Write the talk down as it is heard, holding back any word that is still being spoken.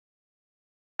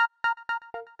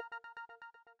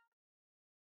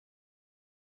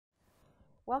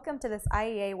Welcome to this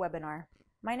IEA webinar.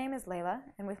 My name is Laila,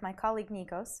 and with my colleague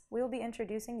Nikos, we will be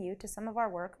introducing you to some of our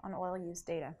work on oil use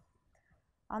data.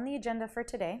 On the agenda for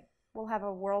today, we'll have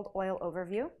a world oil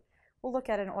overview, we'll look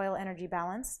at an oil energy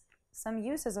balance, some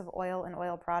uses of oil and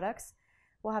oil products,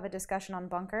 we'll have a discussion on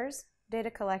bunkers, data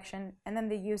collection, and then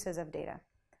the uses of data.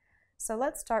 So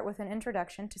let's start with an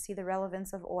introduction to see the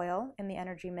relevance of oil in the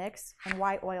energy mix and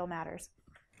why oil matters.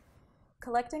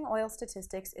 Collecting oil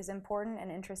statistics is important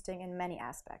and interesting in many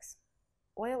aspects.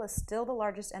 Oil is still the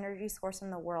largest energy source in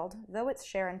the world, though its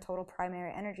share in total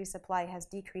primary energy supply has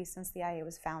decreased since the IEA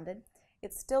was founded.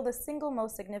 It's still the single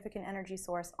most significant energy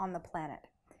source on the planet.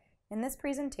 In this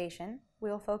presentation, we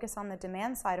will focus on the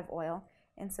demand side of oil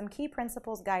and some key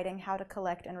principles guiding how to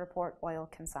collect and report oil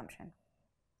consumption.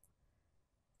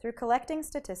 Through collecting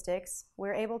statistics,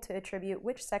 we're able to attribute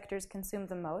which sectors consume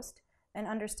the most and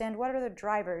understand what are the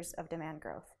drivers of demand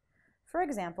growth. For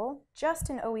example, just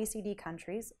in OECD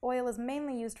countries, oil is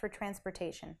mainly used for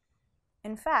transportation.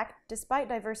 In fact, despite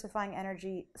diversifying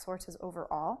energy sources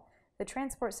overall, the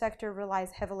transport sector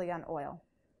relies heavily on oil.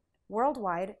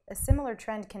 Worldwide, a similar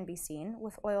trend can be seen,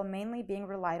 with oil mainly being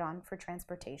relied on for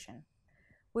transportation.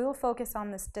 We will focus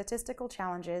on the statistical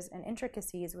challenges and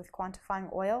intricacies with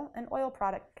quantifying oil and oil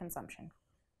product consumption.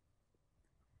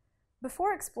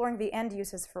 Before exploring the end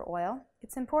uses for oil,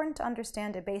 it's important to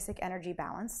understand a basic energy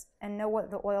balance and know what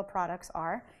the oil products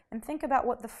are and think about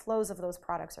what the flows of those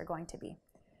products are going to be.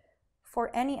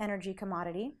 For any energy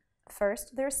commodity,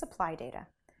 first there's supply data.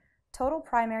 Total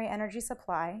primary energy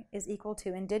supply is equal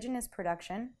to indigenous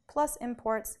production plus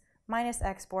imports minus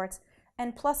exports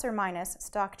and plus or minus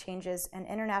stock changes and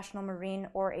international marine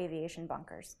or aviation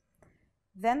bunkers.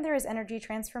 Then there is energy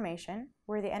transformation,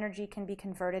 where the energy can be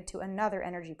converted to another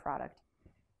energy product.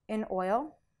 In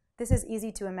oil, this is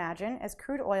easy to imagine as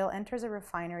crude oil enters a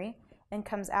refinery and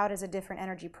comes out as a different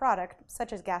energy product,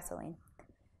 such as gasoline.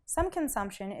 Some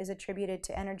consumption is attributed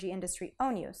to energy industry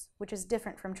own use, which is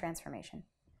different from transformation.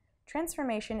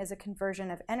 Transformation is a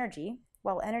conversion of energy,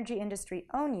 while energy industry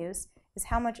own use is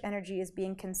how much energy is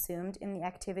being consumed in the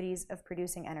activities of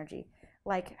producing energy,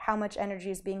 like how much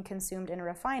energy is being consumed in a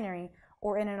refinery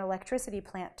or in an electricity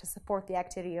plant to support the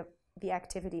activity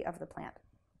of the plant.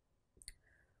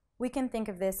 We can think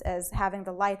of this as having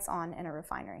the lights on in a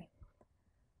refinery.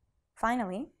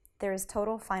 Finally, there is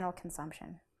total final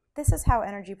consumption. This is how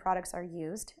energy products are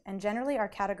used and generally are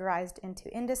categorized into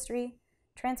industry,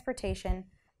 transportation,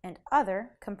 and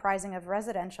other, comprising of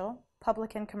residential,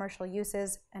 public and commercial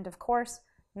uses, and of course,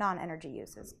 non-energy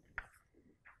uses.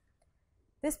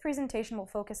 This presentation will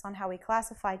focus on how we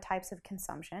classify types of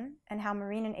consumption and how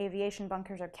marine and aviation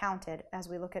bunkers are counted as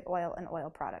we look at oil and oil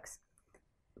products.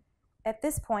 At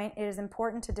this point, it is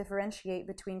important to differentiate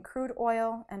between crude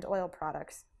oil and oil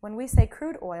products. When we say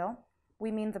crude oil,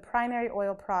 we mean the primary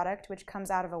oil product which comes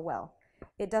out of a well.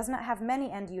 It does not have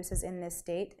many end uses in this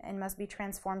state and must be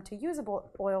transformed to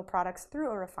usable oil products through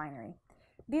a refinery.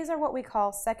 These are what we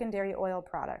call secondary oil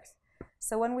products.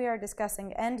 So when we are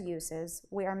discussing end uses,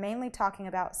 we are mainly talking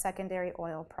about secondary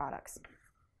oil products.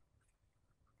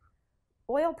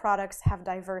 Oil products have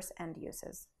diverse end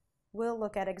uses. We'll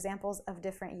look at examples of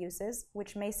different uses,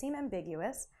 which may seem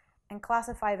ambiguous, and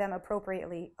classify them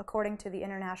appropriately according to the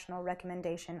International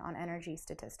Recommendation on Energy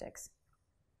Statistics.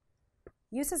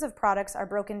 Uses of products are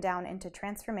broken down into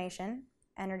transformation,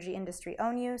 energy industry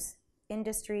own use,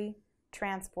 industry,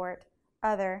 transport,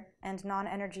 other, and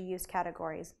non-energy use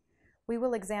categories. We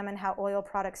will examine how oil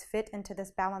products fit into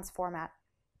this balanced format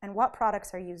and what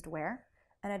products are used where,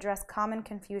 and address common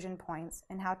confusion points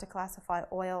in how to classify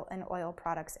oil and oil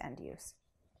products end use.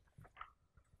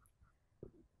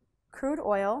 Crude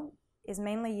oil is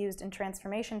mainly used in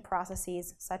transformation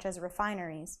processes such as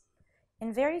refineries.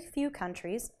 In very few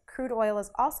countries, crude oil is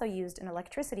also used in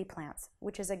electricity plants,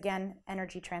 which is again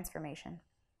energy transformation.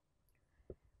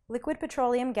 Liquid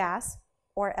petroleum gas,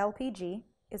 or LPG,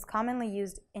 is commonly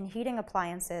used in heating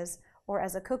appliances or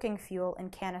as a cooking fuel in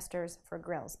canisters for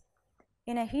grills.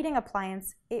 In a heating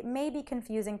appliance, it may be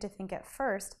confusing to think at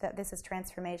first that this is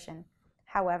transformation.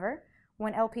 However,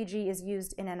 when LPG is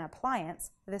used in an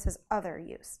appliance, this is other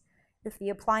use. If the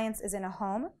appliance is in a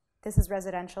home, this is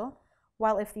residential,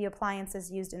 while if the appliance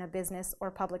is used in a business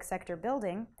or public sector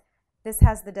building, this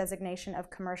has the designation of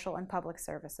commercial and public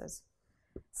services.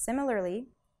 Similarly,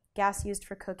 gas used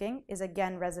for cooking is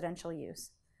again residential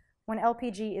use. When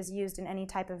LPG is used in any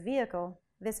type of vehicle,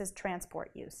 this is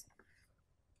transport use.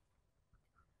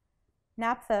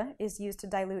 Naphtha is used to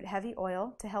dilute heavy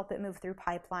oil to help it move through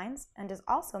pipelines and is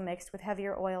also mixed with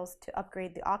heavier oils to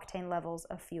upgrade the octane levels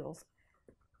of fuels.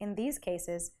 In these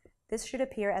cases, this should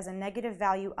appear as a negative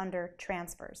value under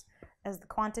transfers, as the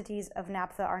quantities of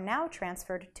naphtha are now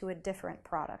transferred to a different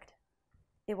product.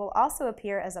 It will also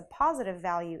appear as a positive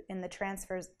value in the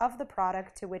transfers of the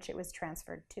product to which it was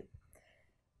transferred to.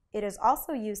 It is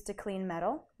also used to clean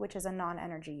metal, which is a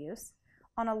non-energy use.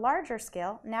 On a larger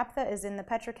scale, naphtha is in the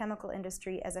petrochemical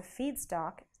industry as a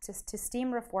feedstock to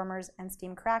steam reformers and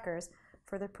steam crackers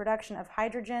for the production of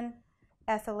hydrogen,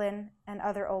 ethylene, and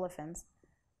other olefins.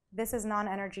 This is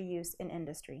non-energy use in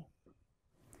industry.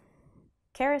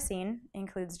 Kerosene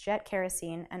includes jet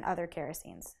kerosene and other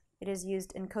kerosenes. It is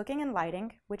used in cooking and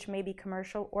lighting, which may be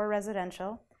commercial or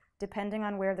residential, depending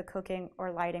on where the cooking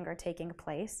or lighting are taking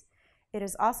place. It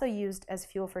is also used as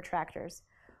fuel for tractors.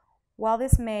 While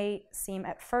this may seem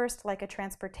at first like a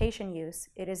transportation use,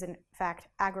 it is in fact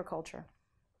agriculture.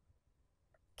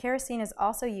 Kerosene is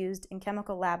also used in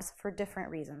chemical labs for different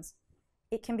reasons.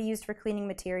 It can be used for cleaning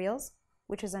materials,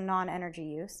 which is a non-energy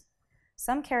use.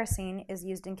 Some kerosene is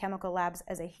used in chemical labs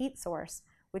as a heat source,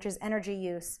 which is energy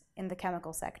use in the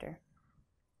chemical sector.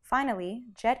 Finally,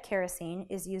 jet kerosene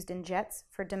is used in jets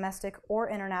for domestic or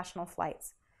international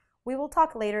flights. We will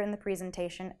talk later in the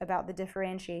presentation about the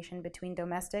differentiation between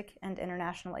domestic and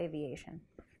international aviation.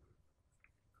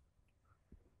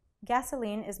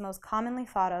 Gasoline is most commonly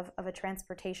thought of a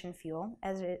transportation fuel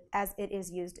as it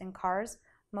is used in cars,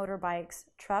 motorbikes,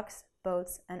 trucks,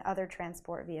 boats, and other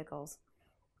transport vehicles.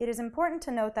 It is important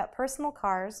to note that personal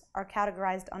cars are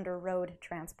categorized under road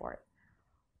transport.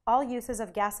 All uses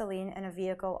of gasoline in a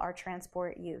vehicle are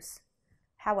transport use.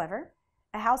 However,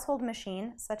 a household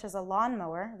machine, such as a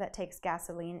lawnmower that takes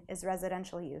gasoline, is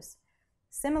residential use.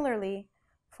 Similarly,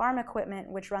 farm equipment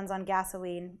which runs on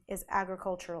gasoline is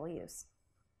agricultural use.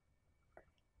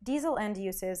 Diesel end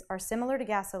uses are similar to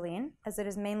gasoline, as it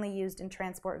is mainly used in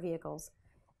transport vehicles.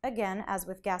 Again, as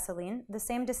with gasoline, the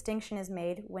same distinction is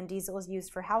made when diesel is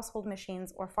used for household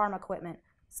machines or farm equipment,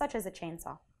 such as a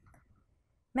chainsaw.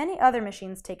 Many other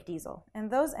machines take diesel, and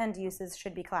those end uses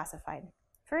should be classified.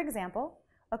 For example,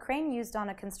 a crane used on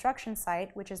a construction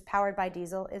site which is powered by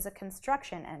diesel is a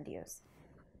construction end use.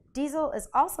 Diesel is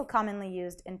also commonly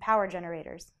used in power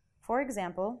generators. For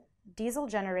example, diesel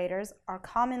generators are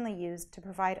commonly used to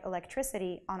provide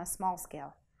electricity on a small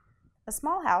scale. A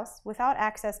small house without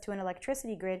access to an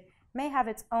electricity grid may have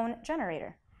its own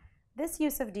generator. This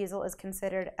use of diesel is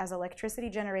considered as electricity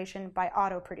generation by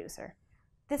auto producer.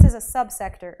 This is a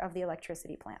subsector of the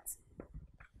electricity plants.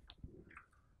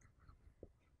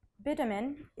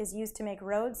 Bitumen is used to make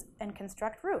roads and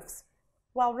construct roofs.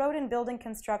 While road and building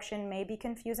construction may be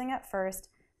confusing at first,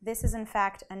 this is in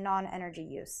fact a non-energy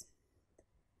use.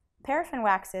 Paraffin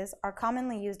waxes are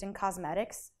commonly used in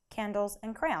cosmetics, candles,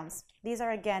 and crayons. These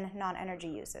are again non-energy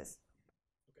uses.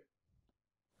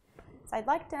 So I'd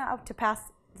like now to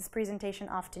pass this presentation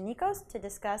off to Nikos to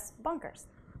discuss bunkers.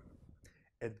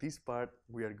 At this part,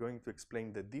 we are going to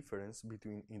explain the difference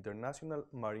between international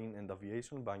marine and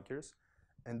aviation bunkers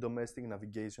and domestic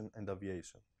navigation and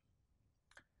aviation.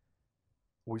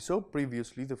 We saw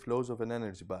previously the flows of an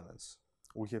energy balance.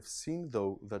 We have seen,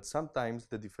 though, that sometimes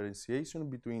the differentiation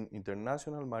between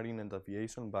international marine and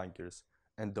aviation bunkers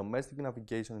and domestic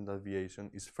navigation and aviation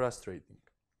is frustrating.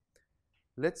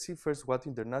 Let's see first what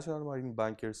international marine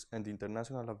bunkers and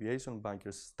international aviation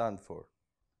bunkers stand for.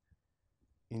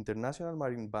 International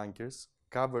marine bunkers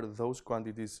cover those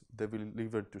quantities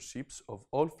delivered to ships of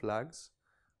all flags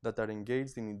that are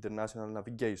engaged in international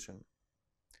navigation.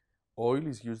 Oil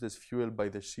is used as fuel by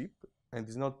the ship and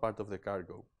is not part of the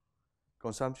cargo.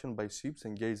 Consumption by ships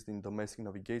engaged in domestic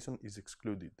navigation is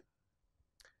excluded.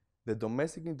 The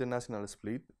domestic international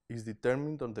split is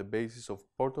determined on the basis of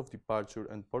port of departure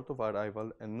and port of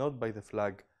arrival and not by the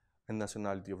flag and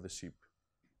nationality of the ship.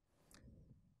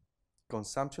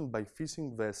 Consumption by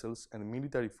fishing vessels and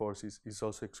military forces is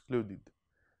also excluded.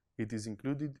 It is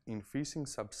included in fishing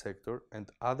subsector and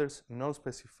others not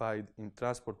specified in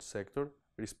transport sector,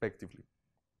 respectively.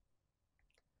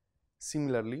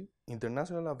 Similarly,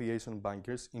 international aviation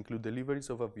bunkers include deliveries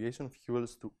of aviation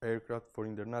fuels to aircraft for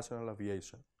international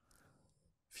aviation.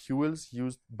 Fuels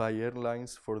used by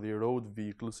airlines for their road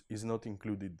vehicles is not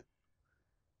included.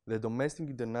 The domestic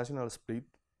international split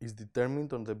is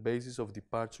determined on the basis of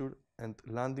departure and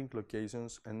landing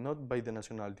locations and not by the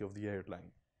nationality of the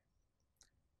airline.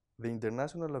 The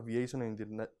international aviation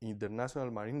and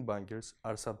international marine bunkers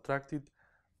are subtracted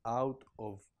out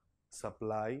of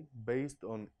supply based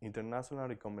on international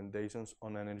recommendations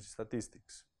on energy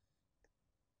statistics.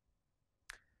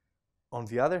 On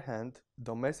the other hand,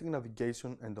 domestic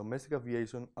navigation and domestic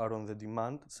aviation are on the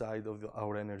demand side of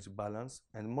our energy balance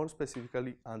and more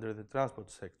specifically under the transport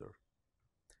sector.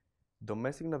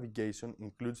 Domestic navigation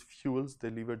includes fuels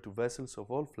delivered to vessels of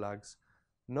all flags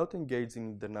not engaged in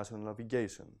international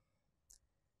navigation.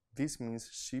 This means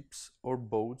ships or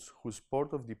boats whose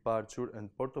port of departure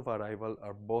and port of arrival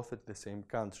are both at the same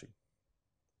country.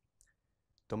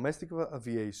 Domestic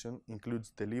aviation includes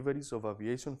deliveries of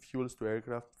aviation fuels to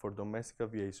aircraft for domestic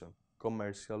aviation,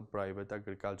 commercial, private,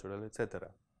 agricultural, etc.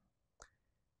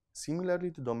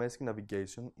 Similarly to domestic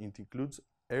navigation, it includes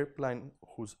airplane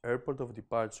whose airport of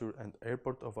departure and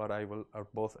airport of arrival are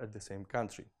both at the same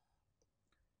country.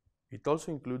 It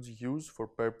also includes use for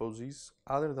purposes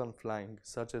other than flying,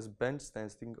 such as bench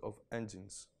testing of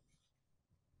engines.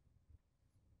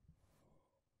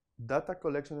 Data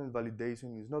collection and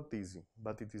validation is not easy,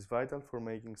 but it is vital for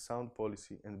making sound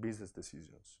policy and business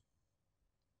decisions.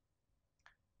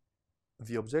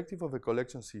 The objective of a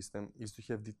collection system is to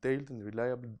have detailed and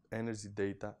reliable energy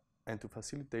data, and to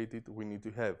facilitate it, we need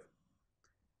to have,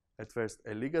 at first,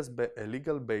 a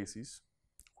legal basis,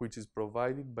 which is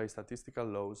provided by statistical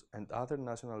laws and other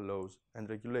national laws and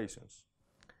regulations.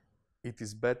 It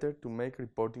is better to make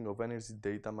reporting of energy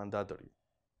data mandatory.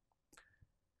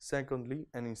 Secondly,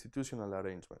 an institutional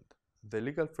arrangement. The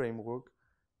legal framework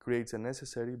creates a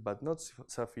necessary but not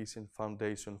sufficient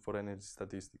foundation for energy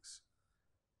statistics.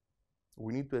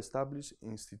 We need to establish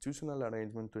institutional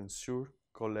arrangement to ensure,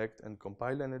 collect, and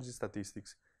compile energy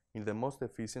statistics in the most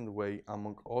efficient way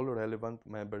among all relevant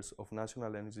members of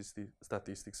national energy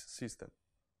statistics system.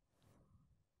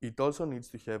 It also needs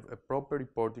to have a proper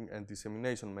reporting and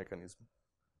dissemination mechanism,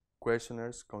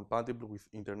 questionnaires compatible with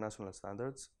international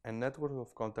standards, a network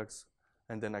of contacts,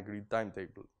 and an agreed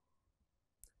timetable.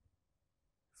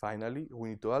 Finally, we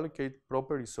need to allocate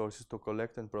proper resources to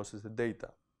collect and process the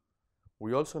data.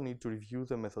 We also need to review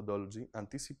the methodology,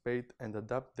 anticipate and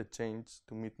adapt the change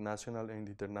to meet national and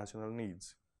international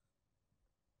needs.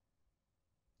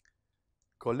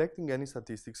 Collecting any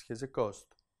statistics has a cost.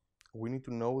 We need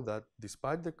to know that,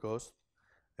 despite the cost,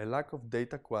 a lack of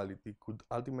data quality could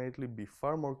ultimately be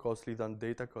far more costly than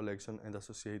data collection and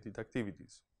associated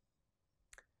activities.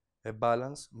 A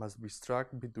balance must be struck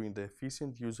between the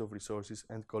efficient use of resources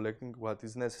and collecting what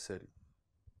is necessary.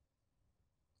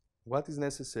 What is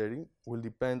necessary will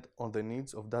depend on the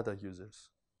needs of data users.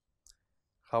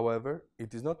 However,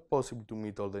 it is not possible to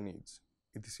meet all the needs.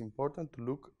 It is important to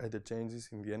look at the changes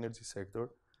in the energy sector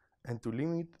and to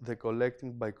limit the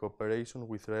collecting by cooperation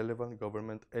with relevant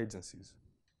government agencies.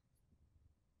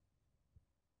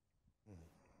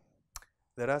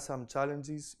 There are some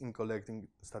challenges in collecting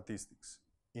statistics.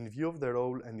 In view of the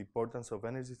role and importance of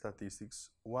energy statistics,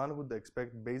 one would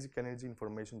expect basic energy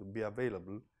information to be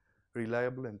available,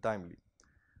 reliable, and timely.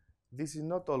 This is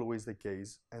not always the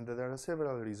case, and there are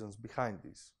several reasons behind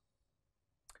this.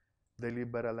 The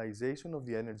liberalization of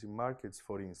the energy markets,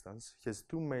 for instance, has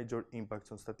two major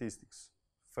impacts on statistics.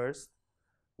 First,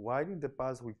 while in the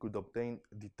past we could obtain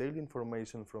detailed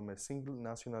information from a single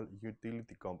national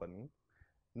utility company,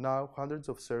 now hundreds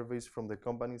of surveys from the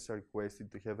companies are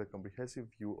requested to have a comprehensive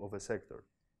view of a sector.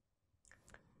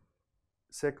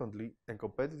 Secondly, a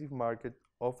competitive market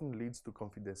often leads to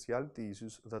confidentiality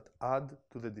issues that add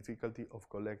to the difficulty of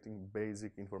collecting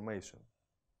basic information.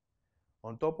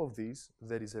 On top of this,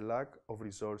 there is a lack of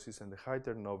resources and a high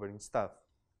turnover in staff.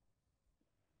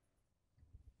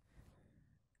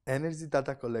 Energy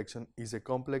data collection is a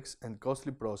complex and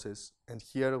costly process, and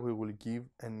here we will give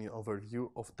an overview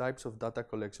of types of data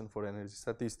collection for energy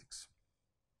statistics.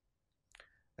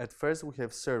 At first, we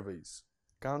have surveys.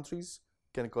 Countries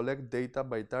can collect data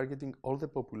by targeting all the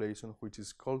population, which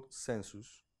is called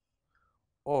census,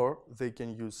 or they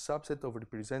can use subset of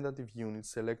representative units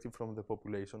selected from the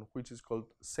population, which is called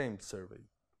same survey.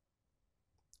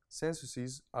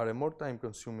 Censuses are a more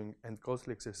time-consuming and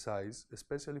costly exercise,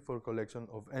 especially for collection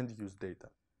of end-use data.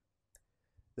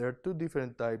 There are two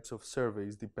different types of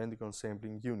surveys depending on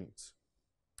sampling units: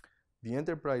 the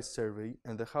enterprise survey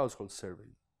and the household survey.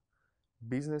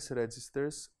 Business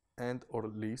registers and/or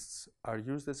lists are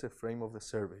used as a frame of the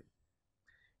survey.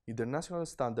 International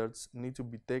standards need to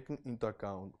be taken into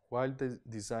account while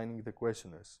designing the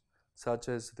questionnaires, such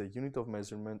as the unit of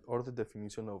measurement or the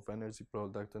definition of energy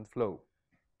product and flow.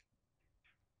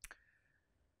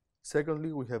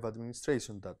 Secondly, we have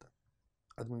administration data.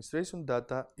 Administration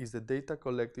data is the data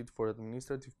collected for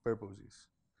administrative purposes.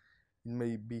 It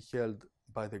may be held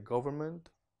by the government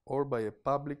or by a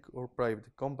public or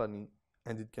private company,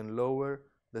 and it can lower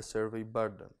the survey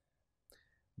burden.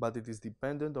 But it is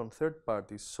dependent on third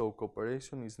parties, so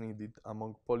cooperation is needed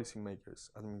among policymakers,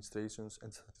 administrations,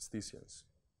 and statisticians.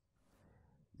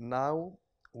 Now,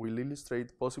 we'll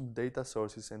illustrate possible data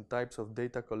sources and types of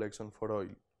data collection for oil.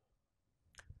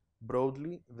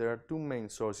 Broadly, there are two main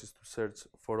sources to search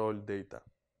for oil data: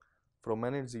 from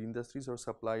energy industries or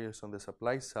suppliers on the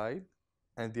supply side,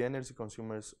 and the energy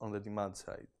consumers on the demand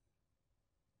side.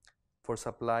 For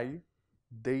supply,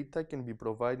 data can be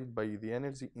provided by the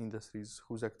energy industries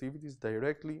whose activities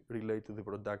directly relate to the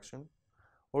production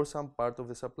or some part of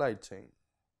the supply chain.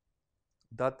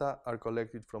 Data are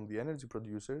collected from the energy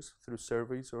producers through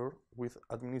surveys or with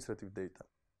administrative data.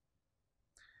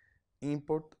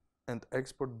 Import and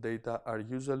export data are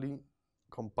usually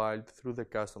compiled through the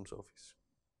customs office.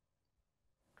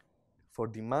 For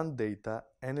demand data,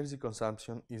 energy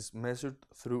consumption is measured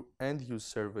through end-use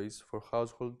surveys for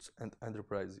households and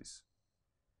enterprises.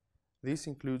 This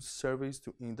includes surveys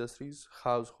to industries,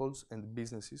 households, and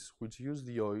businesses which use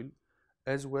the oil,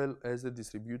 as well as the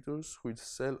distributors which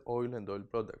sell oil and oil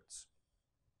products.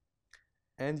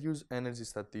 End-use energy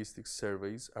statistics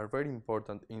surveys are very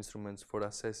important instruments for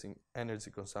assessing energy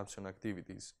consumption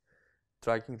activities,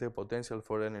 tracking the potential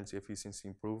for energy efficiency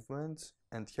improvements,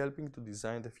 and helping to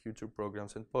design the future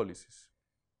programs and policies.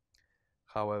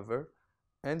 However,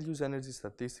 end-use energy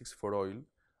statistics for oil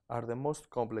are the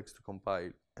most complex to compile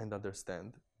and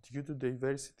understand due to the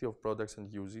diversity of products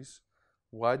and uses,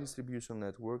 wide distribution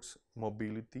networks,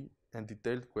 mobility, and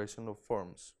detailed question of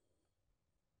forms.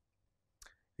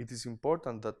 It is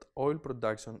important that oil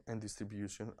production and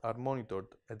distribution are monitored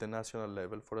at the national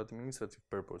level for administrative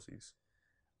purposes.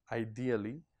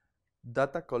 Ideally,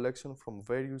 data collection from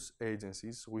various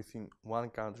agencies within one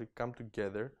country come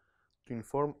together to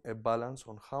inform a balance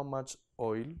on how much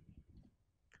oil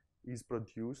is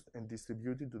produced and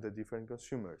distributed to the different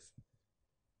consumers.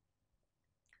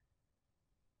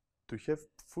 To have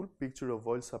full picture of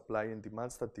oil supply and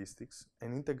demand statistics,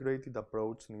 an integrated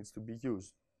approach needs to be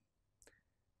used.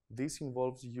 This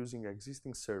involves using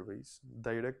existing surveys,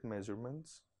 direct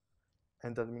measurements,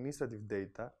 and administrative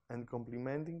data, and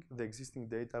complementing the existing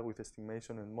data with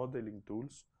estimation and modeling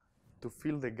tools to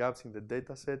fill the gaps in the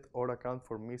dataset or account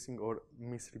for missing or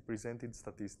misrepresented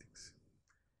statistics.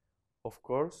 Of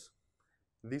course,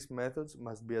 these methods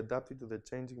must be adapted to the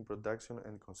changing production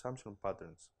and consumption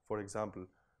patterns. For example,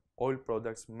 oil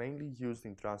products mainly used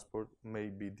in transport may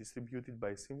be distributed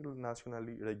by a single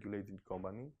nationally regulated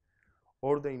company,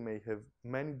 or they may have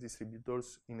many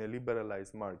distributors in a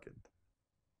liberalized market.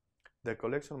 The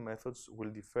collection methods will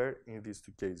differ in these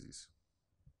two cases.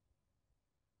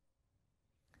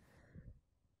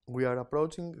 We are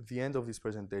approaching the end of this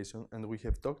presentation, and we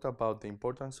have talked about the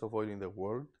importance of oil in the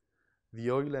world,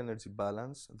 the oil-energy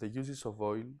balance, the uses of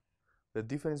oil, the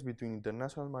difference between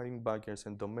international marine bunkers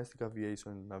and domestic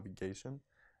aviation and navigation,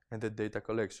 and the data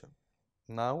collection.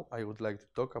 Now, I would like to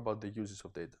talk about the uses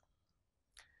of data.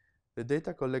 The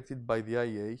data collected by the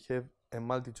IEA have a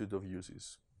multitude of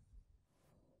uses.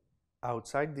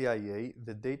 Outside the IEA,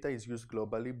 the data is used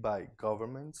globally by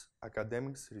governments,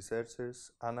 academics,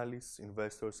 researchers, analysts,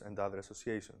 investors, and other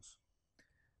associations.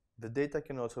 The data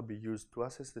can also be used to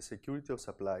assess the security of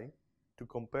supply, to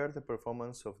compare the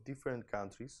performance of different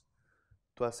countries,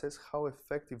 to assess how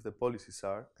effective the policies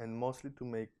are, and mostly to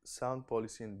make sound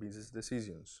policy and business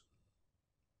decisions.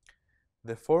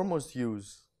 The foremost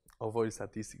use of oil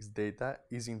statistics data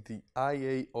is in the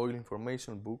IEA Oil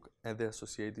Information Book and the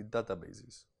associated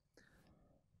databases.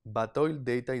 But oil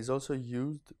data is also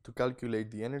used to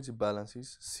calculate the energy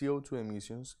balances, CO2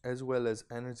 emissions, as well as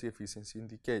energy efficiency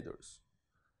indicators.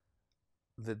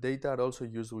 The data are also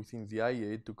used within the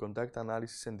IEA to conduct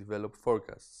analysis and develop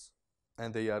forecasts,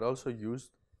 and they are also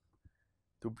used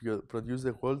to produce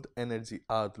the World Energy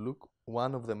Outlook,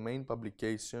 one of the main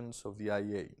publications of the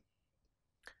IEA.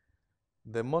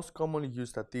 The most commonly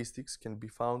used statistics can be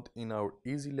found in our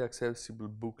easily accessible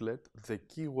booklet, The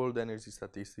Key World Energy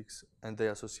Statistics, and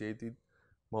the associated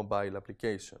mobile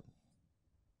application.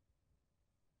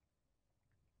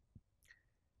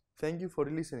 Thank you for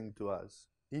listening to us.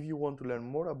 If you want to learn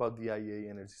more about the IEA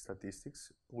energy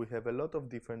statistics, we have a lot of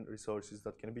different resources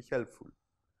that can be helpful.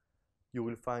 You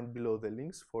will find below the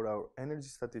links for our Energy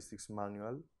Statistics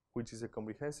Manual, which is a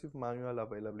comprehensive manual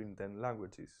available in 10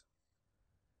 languages.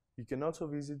 You can also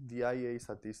visit the IEA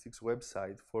Statistics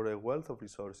website for a wealth of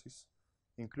resources,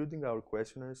 including our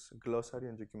questionnaires, glossary,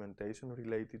 and documentation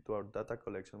related to our data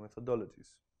collection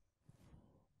methodologies.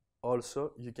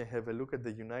 Also, you can have a look at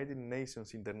the United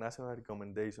Nations International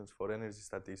Recommendations for Energy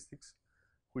Statistics,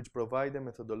 which provide a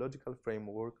methodological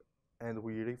framework, and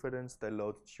we referenced a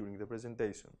lot during the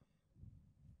presentation.